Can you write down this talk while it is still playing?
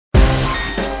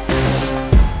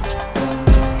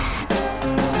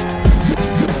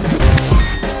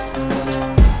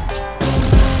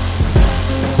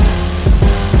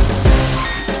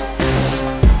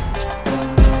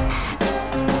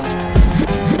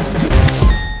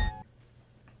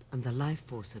life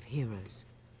force of heroes,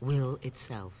 will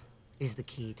itself is the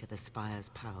key to the Spire's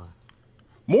power.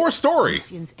 More story.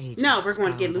 Lucian's agents No, we're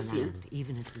going to get scour the Lucian. land,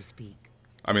 even as we speak.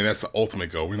 I mean, that's the ultimate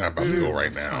goal. We're not about to go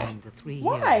right now. Find the 3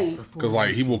 Why? heroes before Because, like,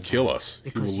 he will Lucian kill does, us. He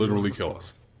because will you literally are kill the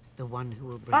us. The one who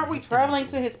will bring Aren't we his traveling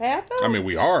to downfall. his path, though? I mean,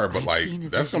 we are, but, I've like, seen a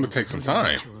that's going to vision take some of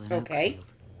time. ritual in Okay. Oakfield.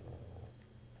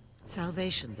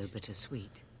 Salvation, though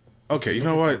bittersweet. Okay, you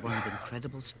know what? One of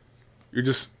incredible You're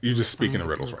just speaking find in the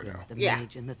riddles right pilgrim, now. The Yeah.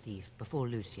 mage and the thief before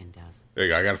Lucian does. There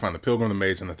you go. I got to find the pilgrim, the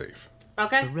mage, and the thief.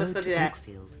 Okay, The let's road go do to that.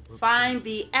 Oakfield will Find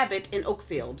the abbot in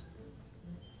Oakfield.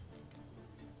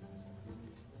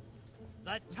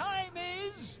 The time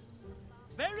is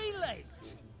very late.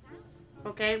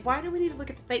 Okay, why do we need to look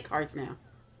at the fate cards now?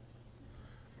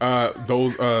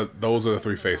 Those are the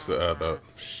 3 faces. The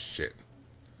shit.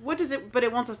 What does it? But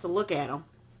it wants us to look at them.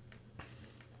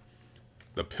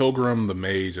 The pilgrim, the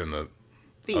mage, and the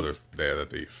Thief. other. There, the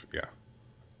thief. Yeah.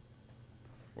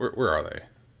 Where are they?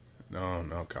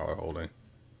 No collar holding.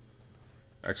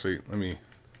 Actually, let me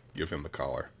give him the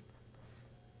collar.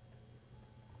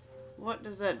 What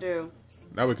does that do?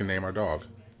 Now we can name our dog.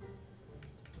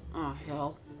 Oh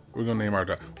hell. We're gonna name our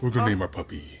dog. We're gonna name our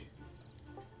puppy.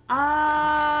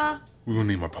 How We're gonna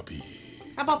name our puppy.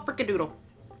 about Frickadoodle?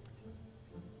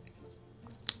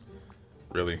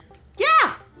 Really?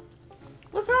 Yeah.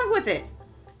 What's wrong with it?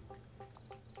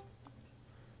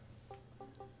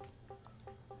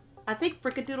 I think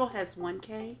Frickadoodle has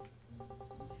 1K.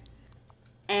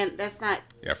 And that's not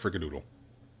Yeah, frickadoodle.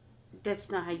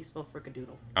 how you spell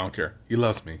Frickadoodle. I don't care. He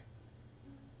loves me.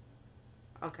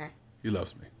 Okay. He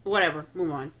loves me. Whatever.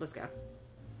 Move on. Let's go.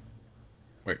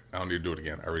 Wait, I don't need to do it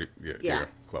again. I already. Yeah. Yeah. Here,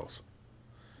 close.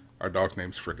 Our dog's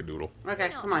name's Frickadoodle, Okay,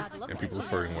 come on. and people are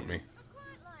flirting with me.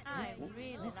 I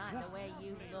really like the way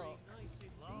you look.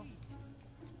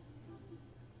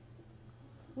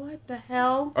 What the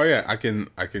hell? Oh yeah, I can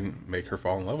make her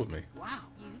fall in love with me. Wow.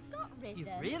 You've got You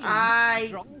rhythm. really I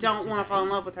strong don't want to fall in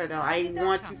love with her though. I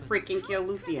want to freaking kill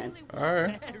Lucian. All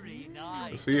right. Very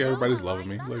nice. See, everybody's loving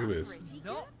me. Look at this.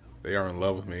 No, They are in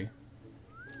love with me.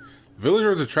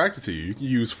 Villagers attracted to you. You can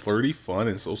use flirty, fun,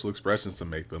 and social expressions to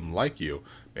make them like you.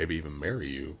 Maybe even marry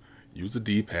you. Use the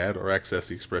D-pad or access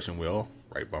the expression wheel,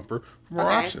 right bumper, for more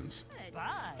Okay. options.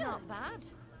 bad. Not bad.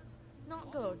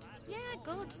 Not good. Yeah,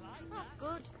 good. That's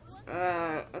good.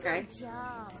 Okay. Good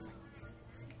job.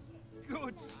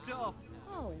 Good stuff.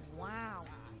 Oh, wow.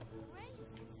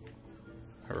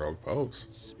 Heroic pose.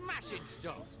 Smashing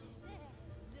stuff.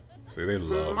 See, they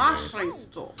love me. Smashing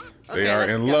stuff. They Okay, are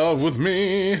let's in go. love with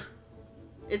me.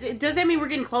 Does that mean we're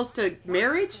getting close to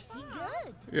marriage?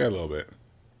 Good. Yeah, a little bit.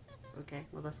 Okay,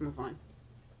 well let's move on.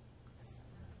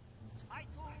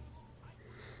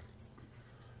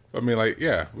 I mean, like,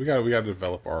 yeah, we gotta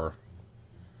develop our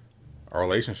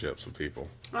relationships with people.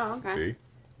 Oh, okay.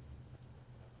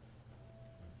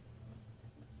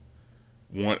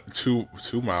 See?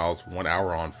 2 miles, 1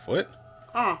 hour on foot.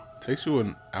 Oh, Takes you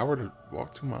an hour to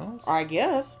walk 2 miles. I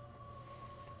guess.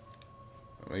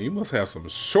 I mean, you must have some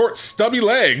short, stubby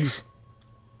legs.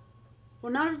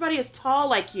 Well, not everybody is tall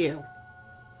like you.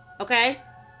 Okay?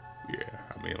 Yeah,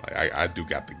 I mean, like, I do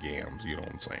got the gams. You know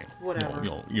what I'm saying? Whatever.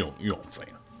 You know what I'm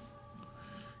saying?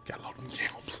 Got a lot of them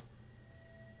gams.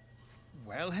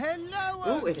 Well,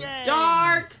 hello Ooh, it is again.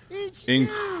 dark. It's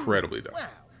Incredibly dark. Wow,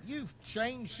 you've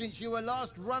changed since you were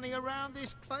last running around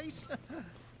this place.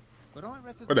 But I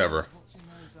recognize Whatever. what's in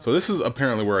those So this is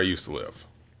apparently where I used to live.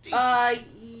 Yeah,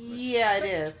 it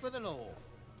eyes is. for the law.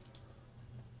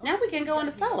 Now we can go in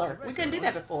the cellar. We couldn't do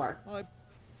that before. I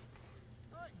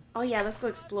Oh yeah, let's go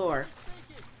explore.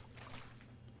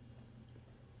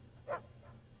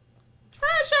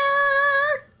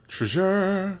 Treasure!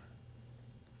 Treasure.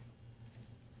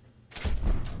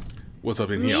 What's up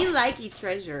in Me here? likey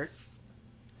treasure.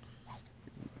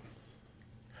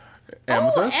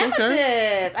 Amethyst, Oh, okay.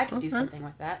 amethyst! I can do Okay. something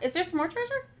with that. Is there some more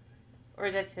treasure? Or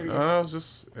is that him? I was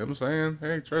just him saying,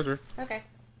 hey, treasure. Okay.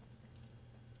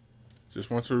 I just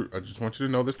want you to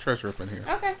know there's treasure up in here.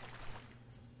 Okay.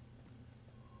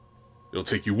 It'll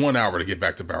take you 1 hour to get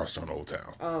back to Barrowstone Old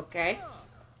Town. Okay.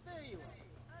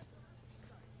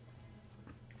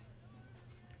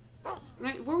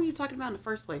 What were you talking about in the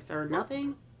first place, sir?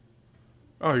 Nothing?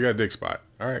 Oh, you got a dig spot.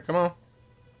 All right, come on.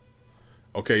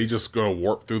 Okay, you just gonna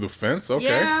warp through the fence? Okay.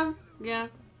 Yeah. Yeah.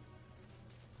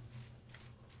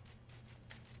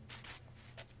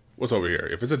 What's over here?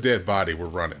 If it's a dead body, we're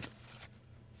running.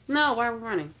 No, why are we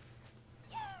running?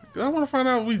 I want to find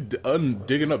out we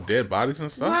digging up dead bodies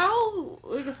and stuff. Well,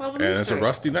 we can solve a and it's a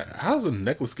mystery. rusty how does a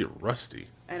necklace get rusty?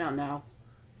 I don't know.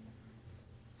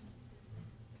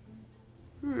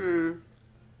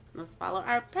 Let's follow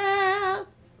our path.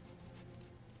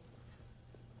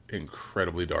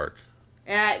 incredibly dark.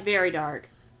 Very dark.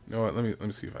 You know what? Let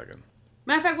me see if I can.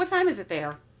 Matter of fact, what time is it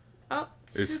there? Oh,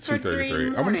 It's 2:33.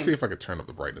 I'm gonna see if I could turn up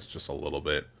the brightness just a little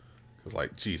bit, cause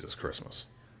like Jesus Christmas.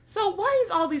 So why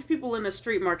is all these people in the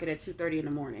street market at 2:30 in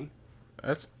the morning?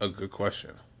 That's a good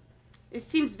question. It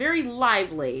seems very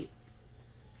lively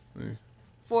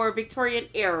for Victorian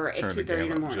era at Turn the 2:30 in game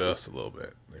the up morning. just a little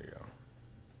bit. There you go.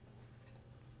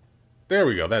 There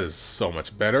we go. That is so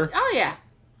much better. Oh yeah,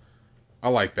 I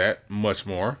like that much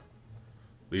more.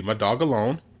 Leave my dog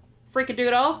alone.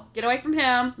 freakadoodle, get away from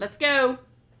him. Let's go.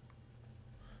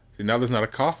 See, now there's not a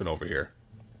coffin over here.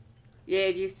 Yeah,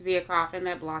 it used to be a coffin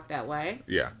that blocked that way.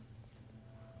 Yeah.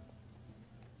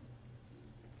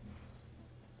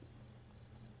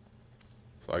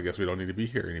 So I guess we don't need to be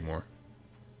here anymore.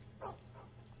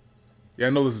 Yeah, I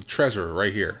know there's a treasure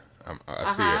right here.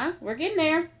 I see it. We're getting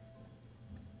there.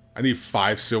 I need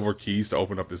 5 silver keys to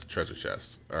open up this treasure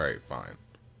chest. Alright, fine.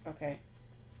 Okay.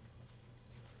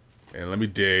 And let me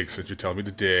dig, since you're telling me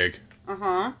to dig.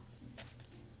 Uh-huh.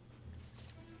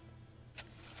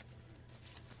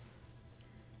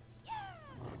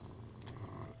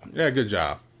 Yeah, good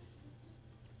job.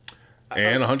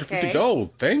 And 150 okay.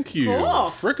 gold. Thank you.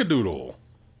 Cool. Frickadoodle.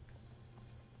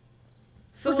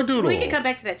 So Frickadoodle. we can come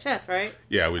back to that chest, right?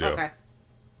 Yeah, we do. Okay.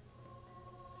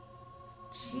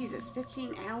 Jesus,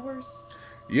 15 hours?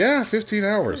 Yeah, 15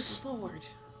 hours. Good Lord.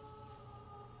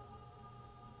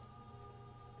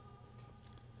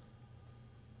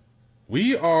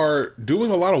 We are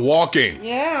doing a lot of walking.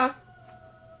 Yeah.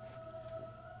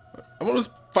 I want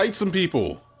to fight some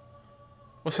people.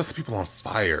 I want to set some people on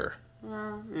fire.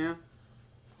 Well, yeah.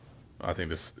 I think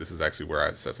this is actually where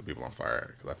I set some people on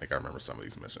fire, because I think I remember some of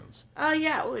these missions. Oh,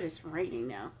 yeah. Oh, it is raining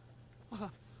now.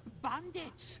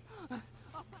 Bandits!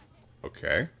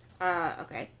 Okay.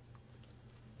 Okay.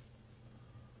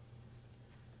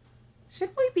 Should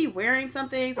we be wearing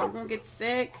something so we won't get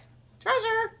sick?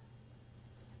 Treasure!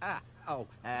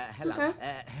 Hello.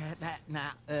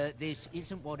 Okay. This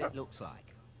isn't what it looks like.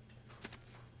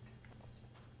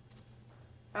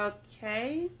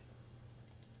 Okay.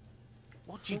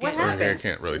 What you What get? happened? I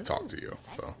can't really talk to you,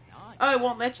 so. Oh, it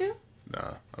won't let you?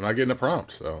 Nah, I'm not getting a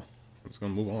prompt, so I'm just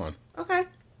going to move on. Okay.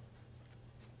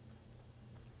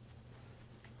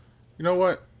 You know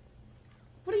what?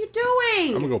 What are you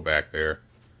doing? I'm going to go back there.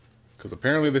 Because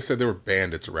apparently they said there were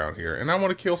bandits around here, and I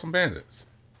want to kill some bandits.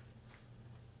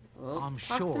 Well, I'm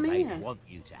talk to sure me they then. want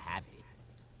you to have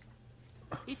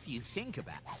it. If you think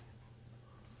about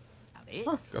it.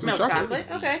 Got some Milk chocolate.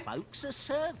 chocolate. Okay. These folks are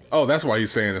serving. Oh, that's why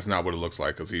he's saying it's not what it looks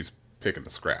like, because he's picking the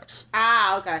scraps.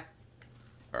 Ah, okay.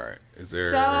 All right. Is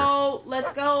there... So,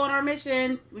 let's go on our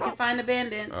mission. We can find the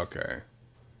bandits. Okay.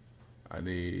 I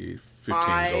need 15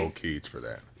 5. gold keys for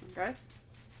that. Okay.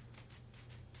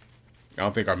 I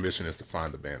don't think our mission is to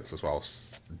find the bandits. That's why I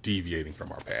was deviating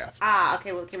from our path. Ah,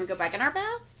 okay. Well, can we go back in our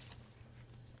path?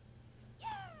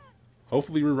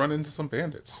 Hopefully we run into some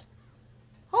bandits.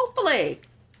 Hopefully.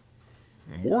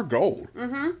 More gold.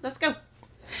 Mm-hmm. Let's go.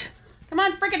 Come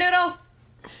on, frickadoodle.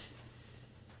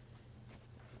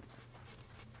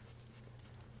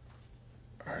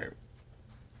 All right.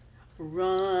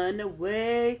 Run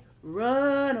away,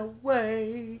 run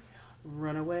away,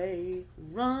 run away,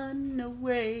 run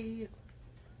away.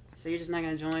 So you're just not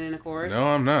going to join in the chorus? No,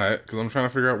 I'm not, because I'm trying to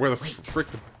figure out where the frick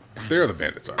there the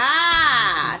bandits are.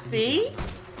 Ah, see?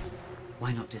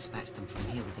 Why not dispatch them from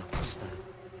here with your crossbow?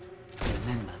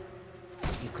 Remember,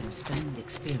 you can spend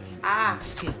experience and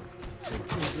skill to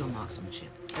improve your marksmanship.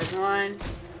 There's 1,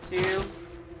 2.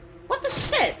 What the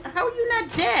shit? How are you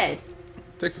not dead?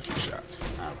 Takes a few shots.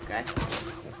 Okay.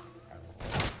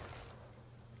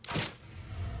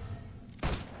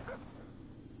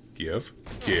 Give.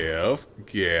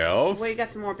 Well, you got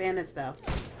some more bandits, though.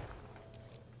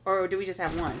 Or do we just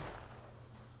have 1?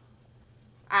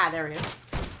 Ah, there it is.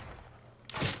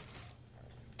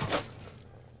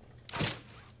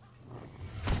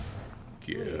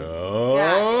 Give.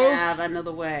 Got to have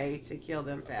another way to kill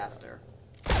them faster.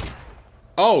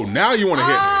 Oh, now you want to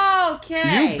hit me.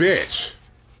 Okay. You bitch.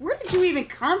 Where did you even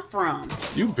come from?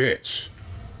 You bitch.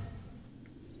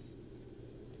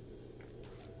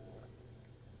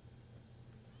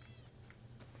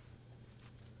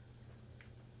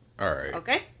 All right.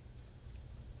 Okay.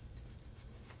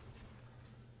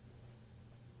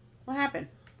 What happened?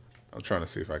 I'm trying to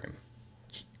see if I can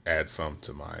add some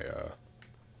to my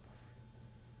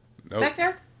nope.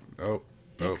 Sector? Nope.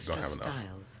 Nope, Extra don't have enough.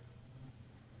 styles.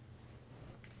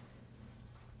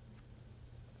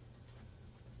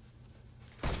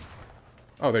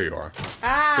 Oh, there you are.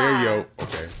 Ah. There you go.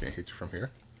 Okay, can't hit you from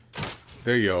here.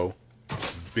 There you go.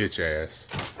 Bitch ass.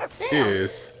 Damn.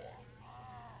 Is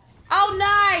Oh,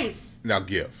 nice. Now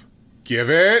give. Give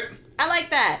it. I like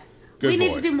that. Good we need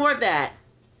boy. to do more of that.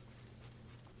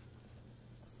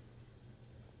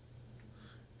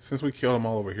 Since we killed them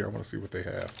all over here, I want to see what they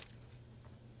have.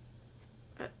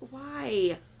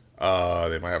 Why?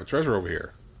 They might have a treasure over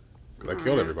here. Because I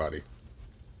killed everybody.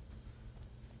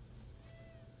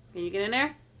 Can you get in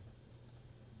there?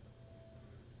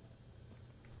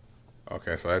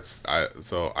 Okay, so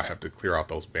so I have to clear out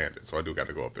those bandits. So I do got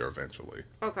to go up there eventually.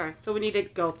 Okay, so we need to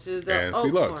go to the. And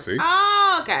see, look, floor. see?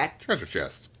 Oh, okay. Treasure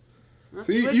chest. Let's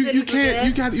See, what you cities we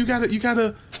can't.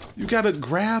 did. You gotta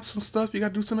grab some stuff. You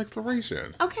gotta do some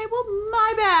exploration. Okay, well,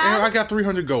 my bad. And I got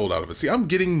 300 gold out of it. See, I'm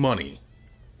getting money.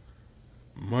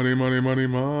 Money, money, money,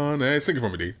 money. Hey, sing it for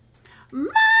me, D. Money.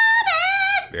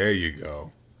 There you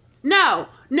go. No,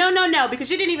 because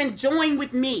you didn't even join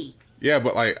with me. Yeah,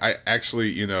 but like I actually,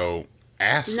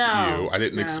 asked you. I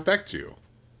didn't no. expect you.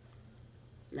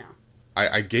 No.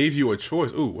 I gave you a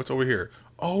choice. Ooh, what's over here?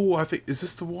 Oh, I think, is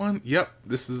this the one? Yep,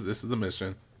 this is the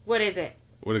mission. What is it?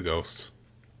 With a ghost.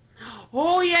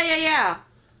 Oh, yeah.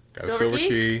 Got a silver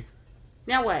key.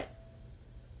 Now what?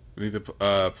 We need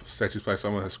the statues play.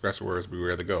 Someone has scratched the words,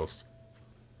 beware the ghost.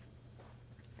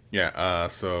 Yeah,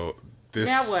 so this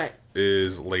Now what?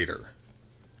 is later.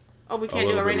 Oh, we A can't do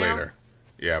it little right bit now? later.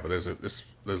 Yeah, but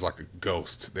there's like a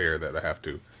ghost there that I have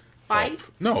to Fight? help.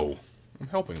 No, I'm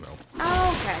helping though.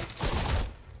 Oh, okay.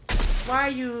 Why are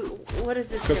you... What is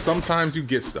this? Because difference? sometimes you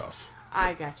get stuff.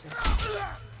 I got you.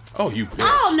 Oh, you bitch.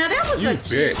 Oh, no, that was You a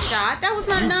cheap bitch. shot. That was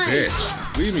not You nice.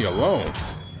 bitch. Leave me alone.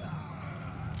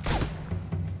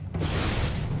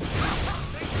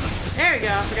 There we go.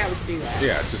 I forgot we could do that.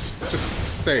 Yeah, just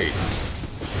stay.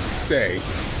 Stay.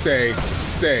 Stay.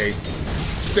 Stay.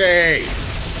 Stay.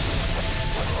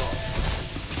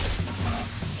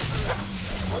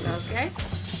 Okay. You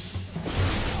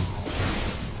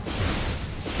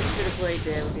should have played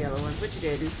dead with the other ones, but you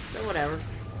didn't. So whatever.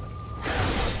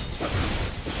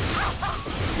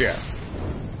 Yeah.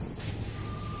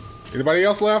 Anybody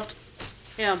else left?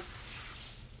 Him.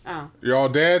 Oh. You're all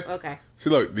dead? Okay. See,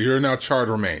 look, you're now charred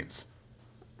remains.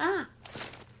 Ah.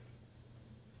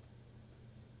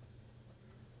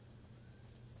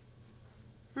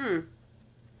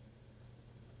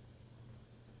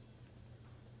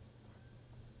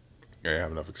 Yeah, you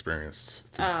have enough experience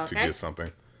Oh, to okay. get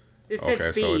something. It said Okay,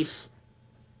 so speed. it's...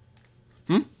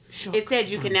 Shock It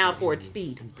says you can stuns now the afford enemies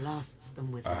speed. And blasts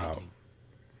them with lightning.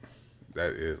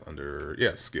 That is under...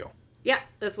 Yeah, skill. Yeah,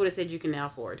 that's what it said you can now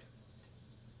afford.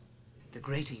 The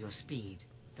greater your speed,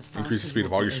 the faster Increase the speed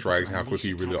of all your strikes and how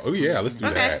quickly you really... Oh, yeah, let's do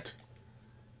Okay. that.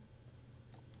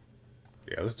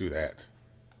 Yeah, let's do that.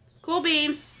 Cool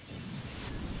beans.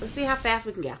 Let's see how fast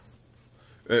we can go.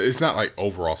 It's not like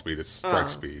overall speed, it's strike Oh.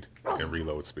 speed and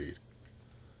reload speed.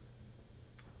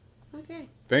 Okay.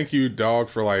 Thank you, dog,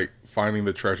 for like finding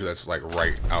the treasure that's like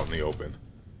right out in the open.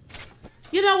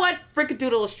 You know what?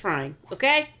 Frickadoodle is trying,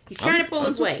 okay? He's trying to pull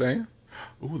his just weight. saying.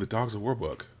 Ooh, the dog's a war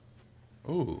book.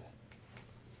 Ooh.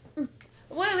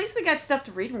 Well, at least we got stuff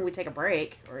to read when we take a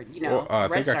break. Or, Well, I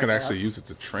think rest I can ourselves. actually use it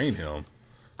to train him.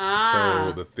 Ah.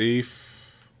 So the thief.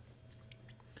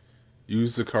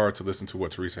 Use the card to listen to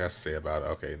what Teresa has to say about it.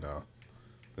 Okay, no.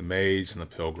 The mage and the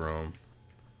pilgrim.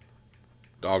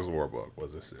 Dog's War Book. What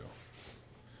does this do?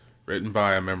 Written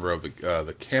by a member of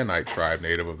the Canite tribe,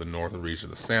 native of the northern region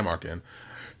of the Samarkand,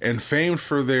 and famed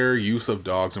for their use of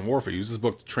dogs in warfare. Use this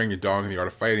book to train your dog in the art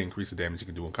of fighting, increase the damage you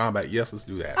can do in combat. Yes, let's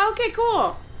do that. Okay,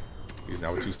 cool. He's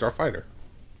now a 2-star fighter.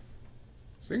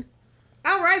 See?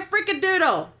 All right,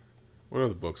 Frickadoodle. What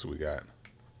other books do we got?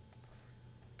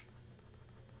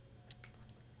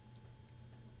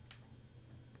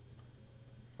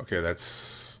 Okay,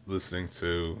 that's listening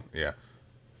to, yeah.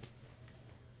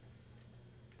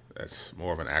 That's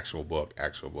more of an actual book,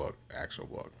 actual book, actual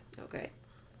book. Okay.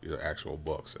 These are actual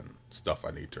books and stuff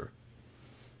I need to.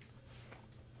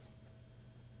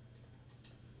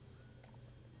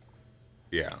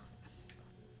 Yeah.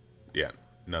 Yeah.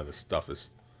 None of this stuff is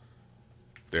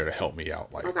there to help me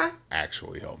out. Like, Okay.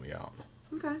 actually help me out.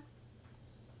 Okay.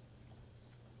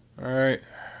 Alright.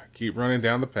 Keep running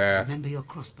down the path. Remember your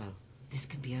crossbow. This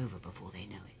can be over before they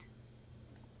know it.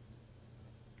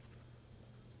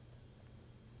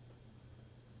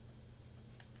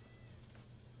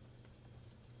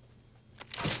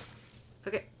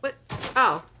 Okay. What?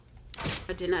 Oh.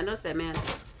 I did not notice that, man.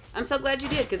 I'm so glad you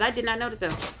did, because I did not notice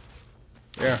him.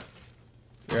 Yeah.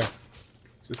 Yeah.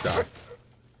 Just die.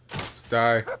 Just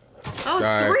die. Oh,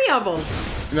 Die. it's 3 of them.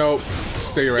 Nope.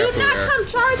 Stay your Do ass over not there. come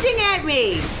charging at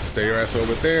me. Stay your ass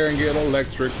over there and get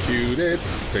electrocuted.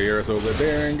 Stay your ass over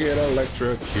there and get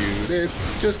electrocuted.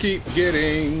 Just keep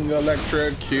getting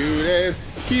electrocuted.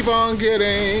 Keep on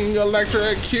getting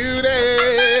electrocuted.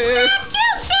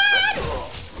 Kill shit!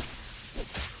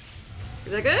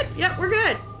 Is that good? Yep, we're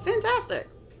good. Fantastic.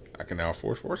 I can now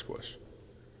force push.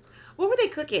 What were they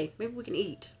cooking? Maybe we can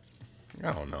eat.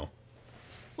 I don't know.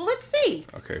 Well, let's see.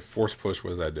 Okay, force push. What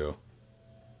does that do?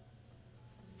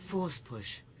 Force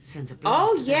push sends a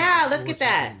Oh, blast of yeah, energy let's get towards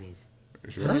that. enemies,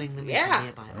 You sure? hurling them Yeah. into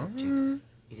nearby objects.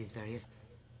 It is very effective.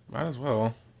 Might as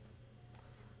well.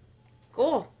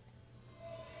 Cool.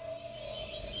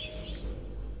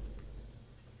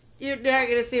 You're not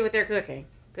going to see what they're cooking.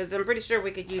 Because I'm pretty sure we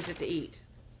could use it to eat.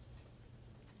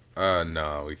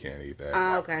 No, we can't eat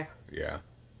that. Okay. Yeah.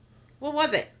 What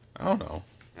was it? I don't know.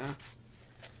 Oh.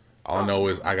 All I know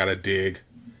is I gotta dig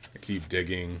and keep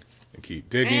digging and keep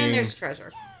digging. And there's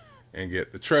treasure. And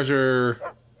get the treasure.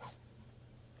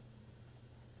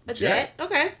 A jet?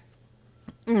 Okay.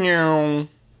 Meow.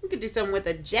 We could do something with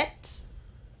a jet.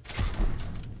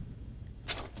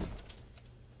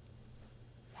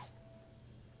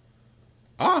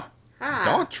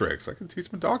 Dog tricks. I can teach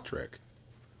him a dog trick.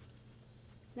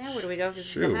 Now where do we go? 'Cause it's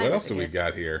Shoot, behind what us else do we again.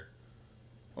 got here?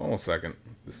 Hold on a second.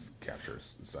 This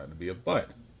capture's decided to be a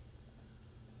butt.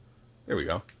 There we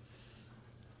go.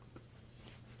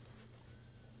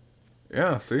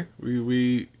 Yeah, see?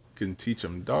 We can teach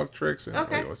him dog tricks. And,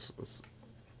 Okay. wait,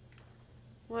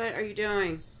 What are you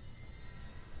doing?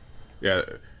 yeah,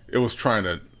 it was trying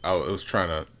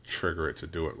to trigger it to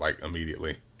do it, like,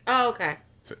 immediately. Oh, okay.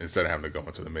 So, instead of having to go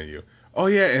into the menu. Oh,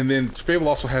 yeah, and then Fable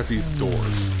also has these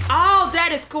doors. Oh,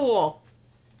 that is cool.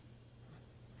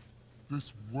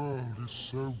 This world is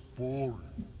so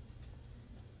boring.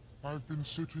 I've been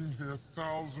sitting here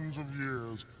thousands of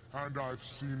years, and I've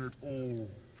seen it all.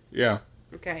 Yeah.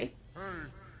 Okay. Hey,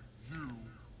 you.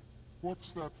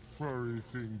 What's that furry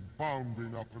thing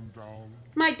bounding up and down?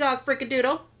 My dog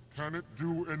Frickadoodle. Can it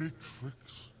do any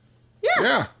tricks? Yeah.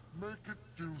 Yeah. Make it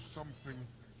do something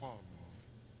fun.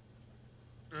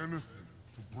 Anything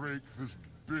to break this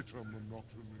bitter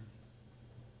monotony.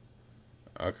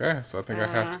 Okay, so I think I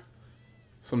have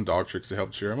some dog tricks to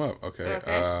help cheer him up. Okay,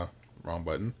 Okay. Wrong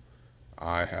button.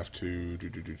 I have to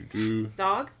do.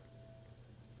 Dog?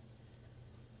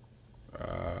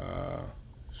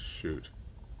 Shoot.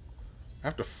 I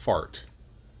have to fart.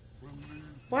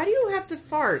 Why do you have to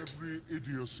fart? Every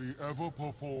idiocy ever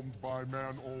performed by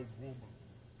man or woman.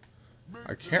 Make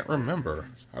I can't remember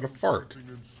how to fart.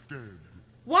 something instead.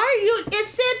 Why are you... It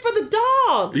said for the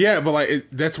dog. Yeah, but like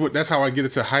that's how I get it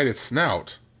to hide its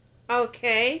snout.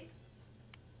 Okay.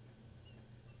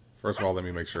 First of all, let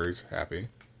me make sure he's happy.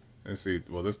 Let's see.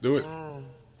 Well, let's do it. Oh,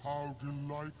 how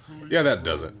delightfully. Yeah, that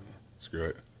does it. Screw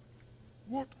it.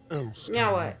 What else can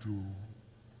Now I what? do?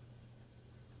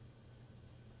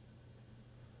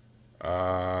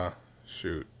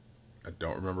 Shoot. I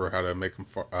don't remember how to make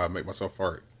make myself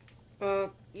fart.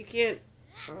 You can't...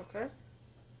 Okay.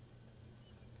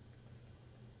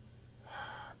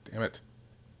 Damn it.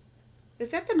 Is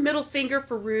that the middle finger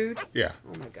for rude? Yeah.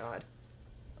 Oh my god.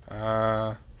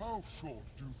 How short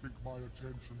do you think my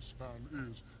attention span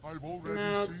is? I've already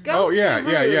No, seen... go Oh, yeah, to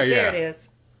yeah, rude. yeah, There yeah. it is.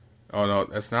 Oh no,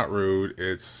 that's not rude.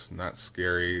 It's not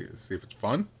scary. Let's see if it's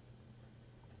fun.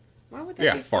 Why would that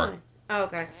Yeah, be fart. fun? Oh,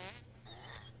 okay.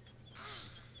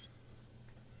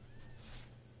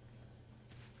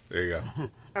 There you go.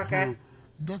 Okay.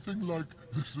 Nothing like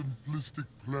the simplistic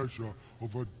pleasure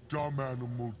of a dumb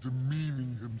animal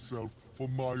demeaning himself for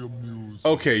my amusement.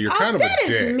 Okay, you're kind of a that is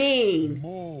dick. mean.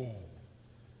 More.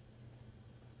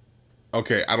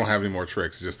 Okay, I don't have any more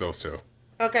tricks. Just those two.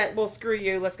 Okay, well, screw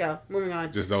you. Let's go. Moving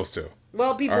on. Just those two.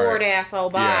 Well, be All bored, right. asshole.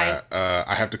 Bye. Yeah,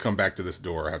 I have to come back to this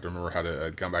door. I have to remember how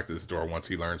to come back to this door once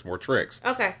he learns more tricks.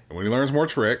 Okay. And when he learns more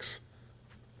tricks,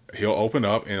 he'll open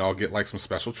up and I'll get like some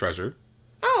special treasure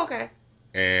Oh, okay.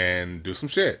 and do some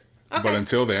shit. Okay. But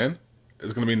until then,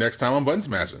 it's gonna be next time on Button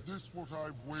Smashing. This what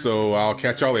I've waited So I'll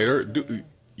catch y'all later.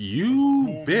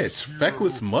 You bitch,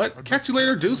 feckless mutt. Catch you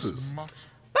later, deuces. must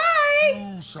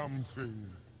Bye. do something.